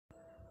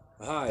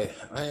Hi,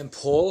 I am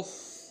Paul.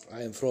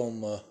 I am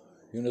from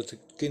United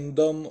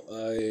Kingdom.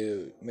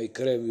 I make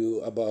a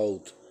review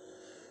about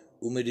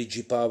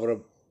Umidigi Power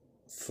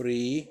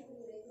 3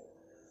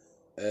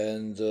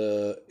 and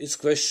its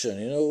question.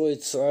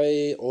 It's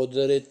I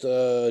ordered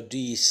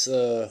this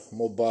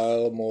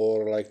mobile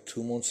more like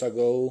 2 months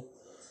ago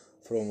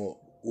from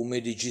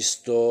Umidigi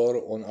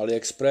store on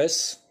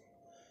AliExpress.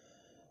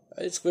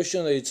 It's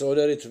question. It's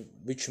ordered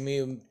which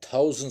means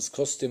thousands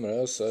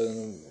customers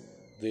and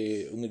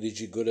the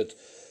Umidigi got it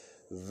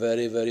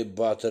very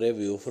bad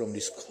review from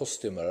these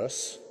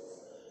customers.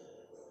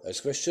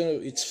 It's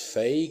question it's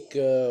fake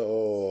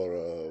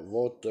or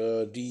what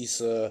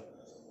these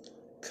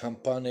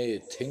company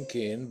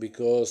thinking,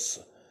 because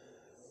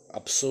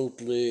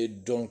absolutely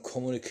don't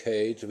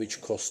communicate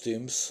which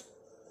costumes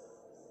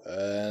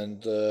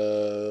and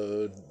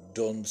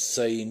don't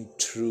saying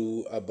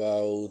true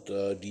about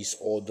these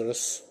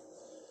orders.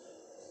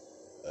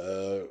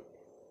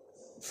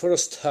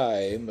 First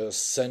time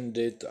send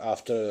it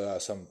after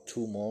some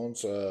 2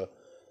 months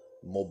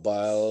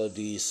mobile,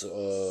 this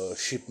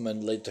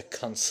shipment later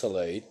cancel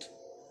it,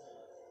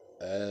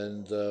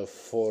 and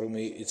for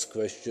me it's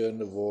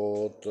question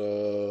what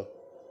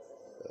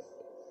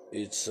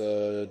it's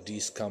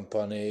this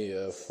company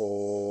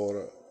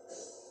for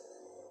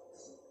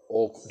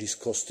all these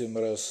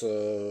customers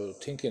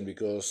thinking,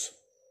 because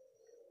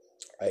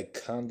I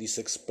can't this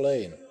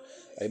explain.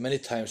 I many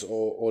times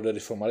ordered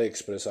from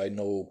AliExpress. I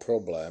know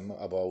problem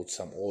about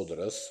some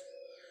orders,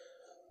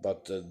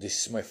 but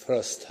this is my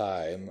first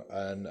time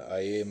and I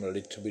am a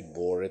little bit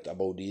worried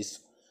about this,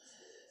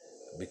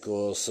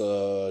 because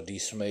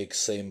this makes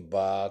same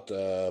bad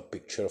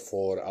picture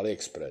for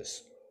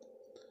AliExpress.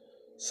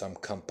 Some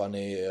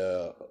company,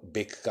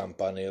 big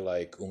company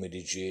like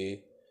Umidigi,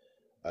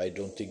 I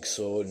don't think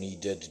so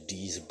needed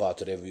this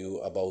bad review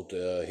about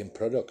him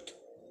product.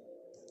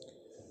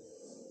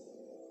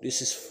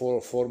 This is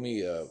for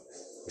me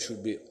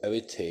should be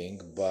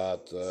everything,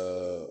 but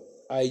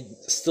I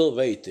still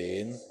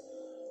waiting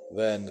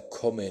when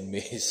coming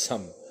me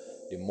some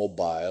the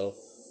mobile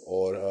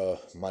or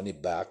money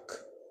back,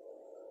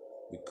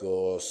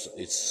 because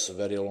it's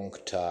very long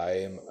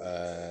time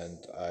and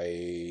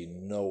I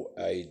no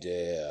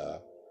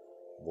idea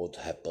what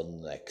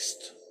happened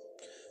next.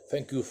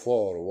 Thank you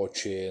for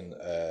watching,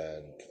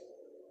 and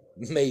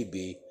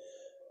maybe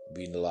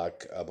be in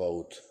luck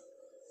about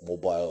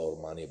mobile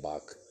or money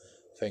back.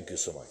 Thank you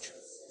so much.